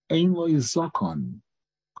soris ein lo zokon,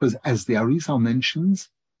 because as the Arizal mentions,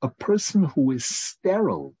 a person who is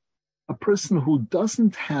sterile, a person who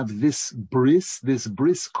doesn't have this bris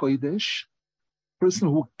kodesh, person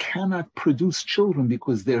who cannot produce children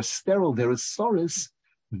because they're sterile, they're a soris,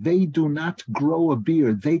 they do not grow a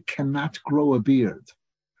beard. They cannot grow a beard.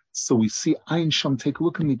 So we see Ayin Sham, take a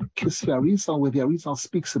look in the Kisvei Arizal, where the Arizal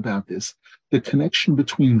speaks about this, the connection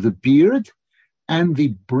between the beard and the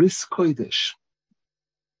bris kodesh.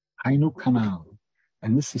 Hainu kanal.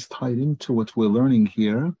 And this is tied into what we're learning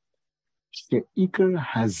here. She'ikar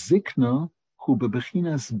hazikna hu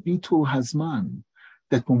bebechinas bitul hazman.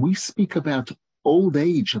 That when we speak about old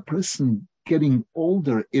age, a person getting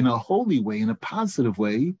older in a holy way, in a positive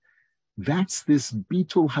way, that's this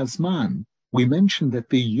bitul hazman. We mentioned that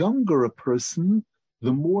the younger a person,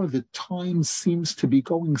 the more the time seems to be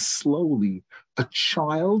going slowly. A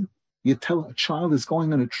child, you tell a child is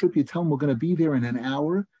going on a trip, you tell them we're going to be there in an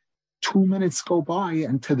hour, 2 minutes go by,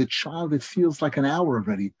 and to the child it feels like an hour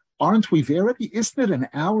already. Aren't we there already? Isn't it an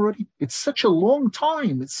hour already? It's such a long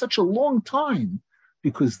time. It's such a long time.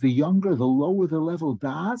 Because the younger, the lower the level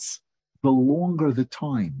das, the longer the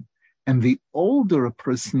time. And the older a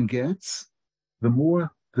person gets, the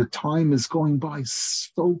more the time is going by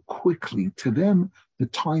so quickly. To them, the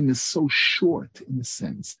time is so short, in a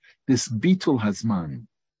sense. This bitul hazman.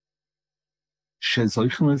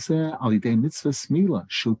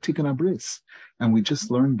 And we just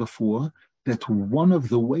learned before that one of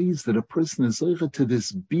the ways that a person is zoicha to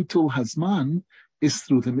this bitul hazman is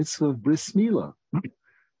through the mitzvah of bris mila.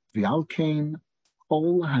 V'alkein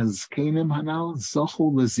kol hazkenim hanal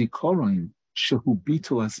zochu lezikoron shehu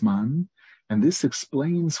bitul hazman. And this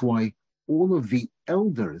explains why all of the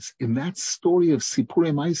elders in that story of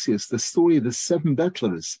Sipurei Maisius, the story of the 7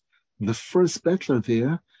 bettlers, the first bettler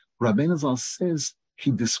there, Rabbeinu Zal says,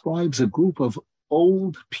 he describes a group of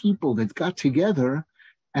old people that got together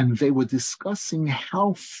and they were discussing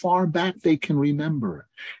how far back they can remember.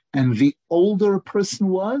 And the older a person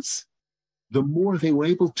was, the more they were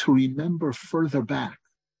able to remember further back.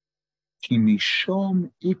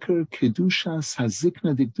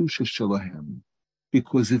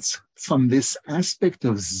 Because it's from this aspect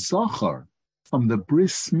of Zachar, from the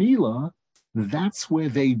Bris Mila, that's where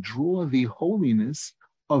they draw the holiness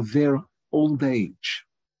of their old age.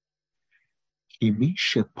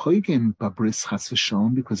 Because a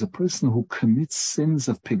person who commits sins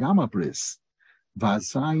of Pegama Bris,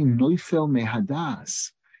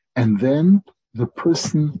 and then the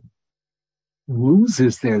person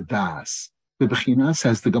loses their das. The Bechinas,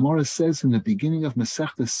 as the Gemara says in the beginning of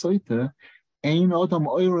Masechta Soita, Ein Adam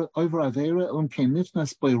Over Avera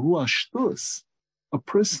Nifnas by Ruach Shtus. a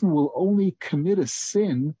person will only commit a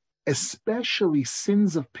sin, especially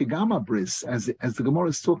sins of pigama bris, as the Gemara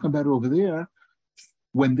is talking about over there,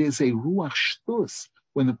 when there's a ruach shtus,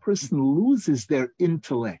 when the person loses their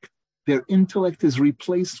intellect is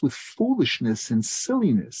replaced with foolishness and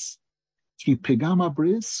silliness. Ki pigama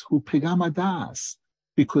bris, hu pigama das.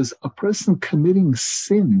 Because a person committing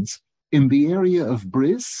sins in the area of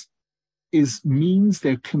bris means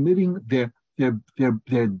they're committing their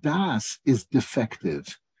das is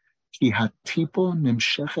defective. Ki hatipo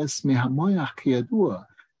nimsheches mehamoyach kiyadua.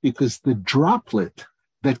 Because the droplet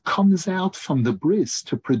that comes out from the bris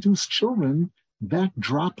to produce children, that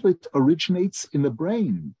droplet originates in the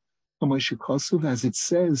brain. As it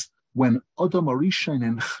says, when Adam Arishan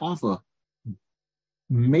and Chava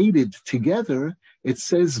mated together, it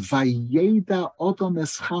says, Vayeda Adam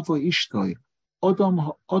es Chava ishtoi.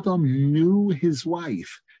 Adam knew his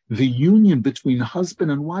wife. The union between husband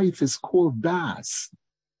and wife is called das.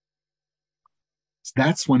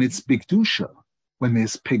 That's when it's bigdusha. When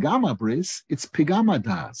there's pigama bris, it's pigama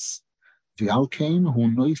das. V'alkein hu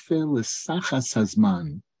noifel l'sachas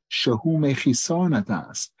hazman shehu mechisar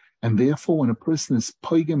nadas. And therefore, when a person is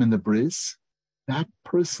poigim in the bris, that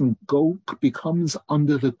person becomes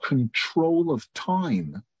under the control of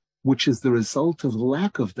time, which is the result of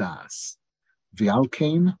lack of das.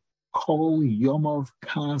 V'alkein kol yomov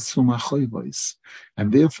kas u'machoivos.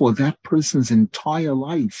 And therefore, that person's entire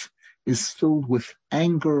life is filled with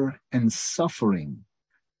anger and suffering.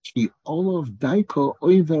 Ki olav daiko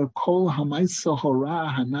oiver kol hamaisa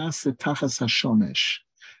hora hanase tachas hashomesh.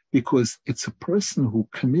 Because it's a person who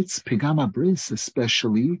commits pigama bris,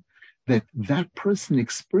 especially, that person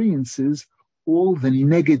experiences all the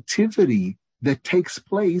negativity that takes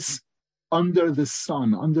place under the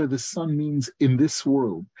sun. Under the sun means in this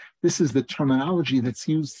world. This is the terminology that's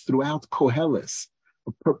used throughout Koheles,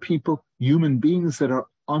 people, human beings that are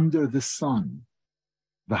under the sun.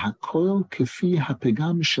 V'hakol kefi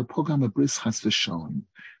hapigam shepogam bris chas v'shon.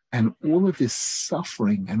 And all of this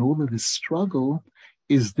suffering and all of this struggle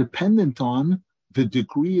is dependent on the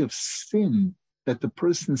degree of sin that the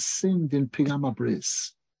person sinned in pigama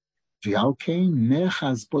bris. And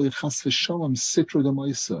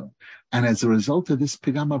as a result of this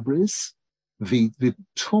pigama bris, the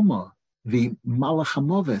tuma, the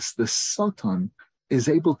malachamoves, the satan, is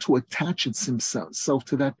able to attach itself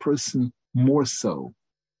to that person more so.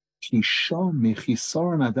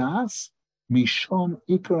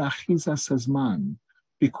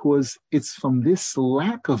 Because it's from this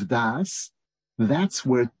lack of das, that's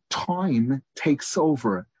where time takes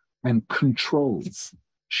over and controls.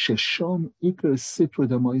 Sheshom ikar sitra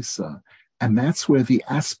demoisa. And that's where the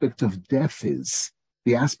aspect of death is,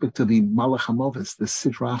 the aspect of the malachamovis, the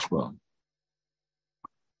sitra achra.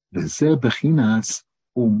 V'zeh bechinas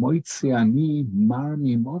umoitzi ani mar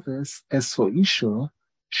mimoves eso isha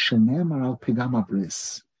shenemar al pigama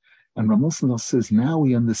bris. And Ramosinal says, now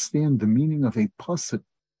we understand the meaning of a pasuk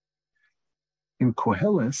in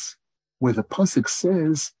Koheles, where the pasuk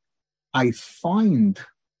says, I find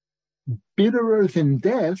bitterer than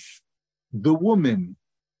death the woman.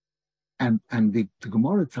 And the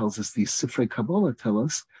Gemara tells us, the Sifrei Kabbalah tell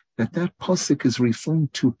us, that pasuk is referring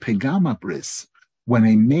to pegama bris. When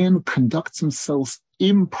a man conducts himself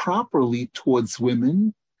improperly towards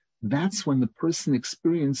women, that's when the person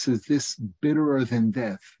experiences this bitterer than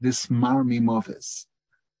death, this marmi moves.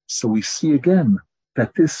 So we see again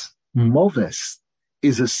that this moves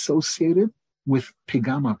is associated with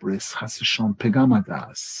pigama bris, chas v'shalom, pigama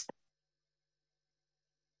das.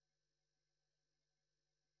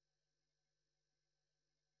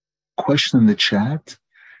 Question in the chat: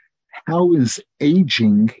 how is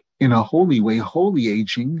aging in a holy way, holy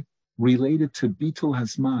aging, related to bitul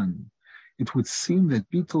hazman? It would seem that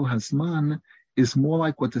bitul hazman is more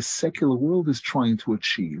like what the secular world is trying to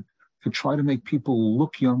achieve, to try to make people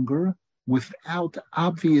look younger without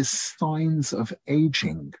obvious signs of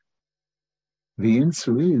aging. The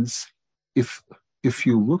answer is, if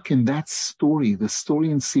you look in that story, the story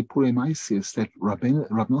in Sipurei Maisius that Rab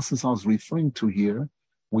Nosson Zal is referring to here,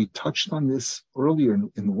 we touched on this earlier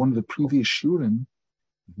in one of the previous shurim.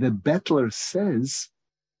 The bettler says,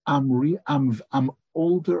 I'm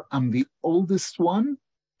older, I'm the oldest one,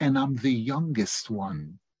 and I'm the youngest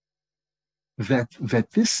one. That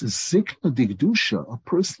this zikna digdusha, a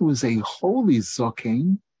person who is a holy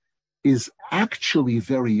zokein, is actually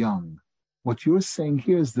very young. What you're saying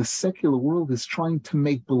here is the secular world is trying to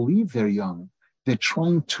make believe they're young. They're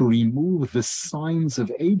trying to remove the signs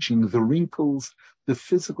of aging, the wrinkles, the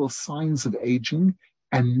physical signs of aging,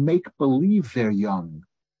 and make believe they're young.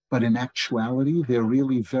 But in actuality, they're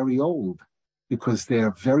really very old. because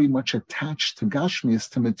they're very much attached to Gashmias,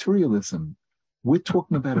 to materialism. We're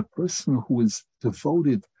talking about a person who is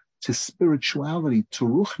devoted to spirituality, to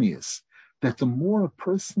Ruchnias, that the more a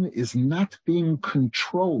person is not being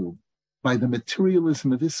controlled by the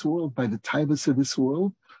materialism of this world, by the taivas of this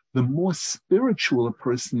world, the more spiritual a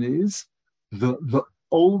person is, the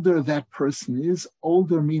older that person is,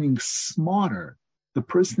 older meaning smarter. The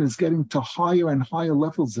person is getting to higher and higher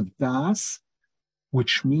levels of das,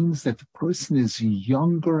 which means that the person is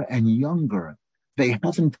younger and younger. They're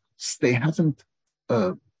not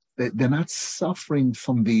suffering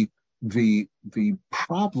from the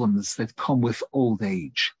problems that come with old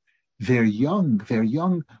age. They're young.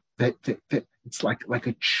 That it's like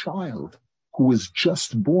a child who was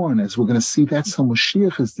just born, as we're going to see that's how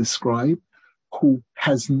Mashiach is described, who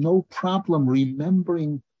has no problem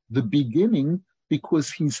remembering the beginning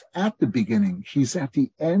because he's at the beginning. He's at the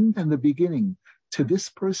end and the beginning. To this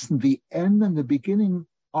person, the end and the beginning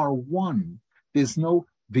are one. There's no,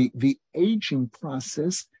 the aging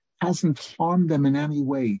process hasn't harmed them in any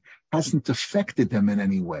way, hasn't affected them in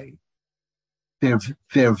any way. They're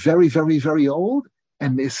very, very, very old,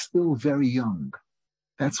 and they're still very young.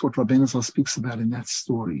 That's what Rabbeinu Zal speaks about in that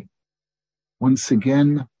story. Once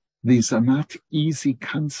again, these are not easy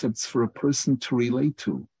concepts for a person to relate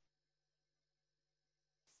to.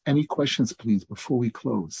 Any questions, please, before we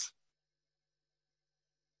close?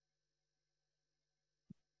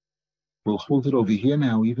 We'll hold it over here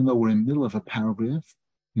now, even though we're in the middle of a paragraph.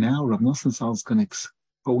 Now, Rav Nosson Zal is going to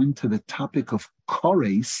go into the topic of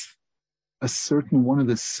kores, a certain one of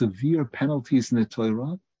the severe penalties in the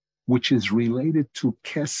Torah, which is related to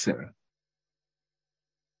keser.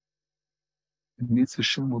 And Mitzvah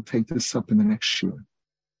Hashem will take this up in the next year.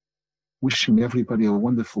 Wishing everybody a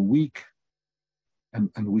wonderful week,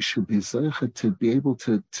 and we should be zeicha to be able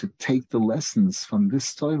to take the lessons from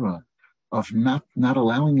this Torah of not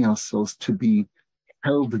allowing ourselves to be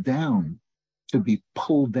held down, to be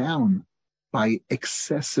pulled down by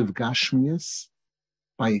excessive gashmias,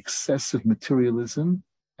 by excessive materialism,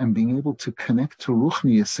 and being able to connect to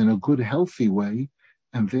ruchnias in a good, healthy way,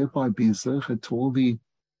 and thereby be zeicha to all the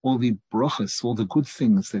brachas, all the good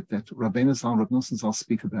things that Rabbeinu Zal and Rav Nosson Zal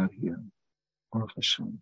speak about here. Baruch Hashem.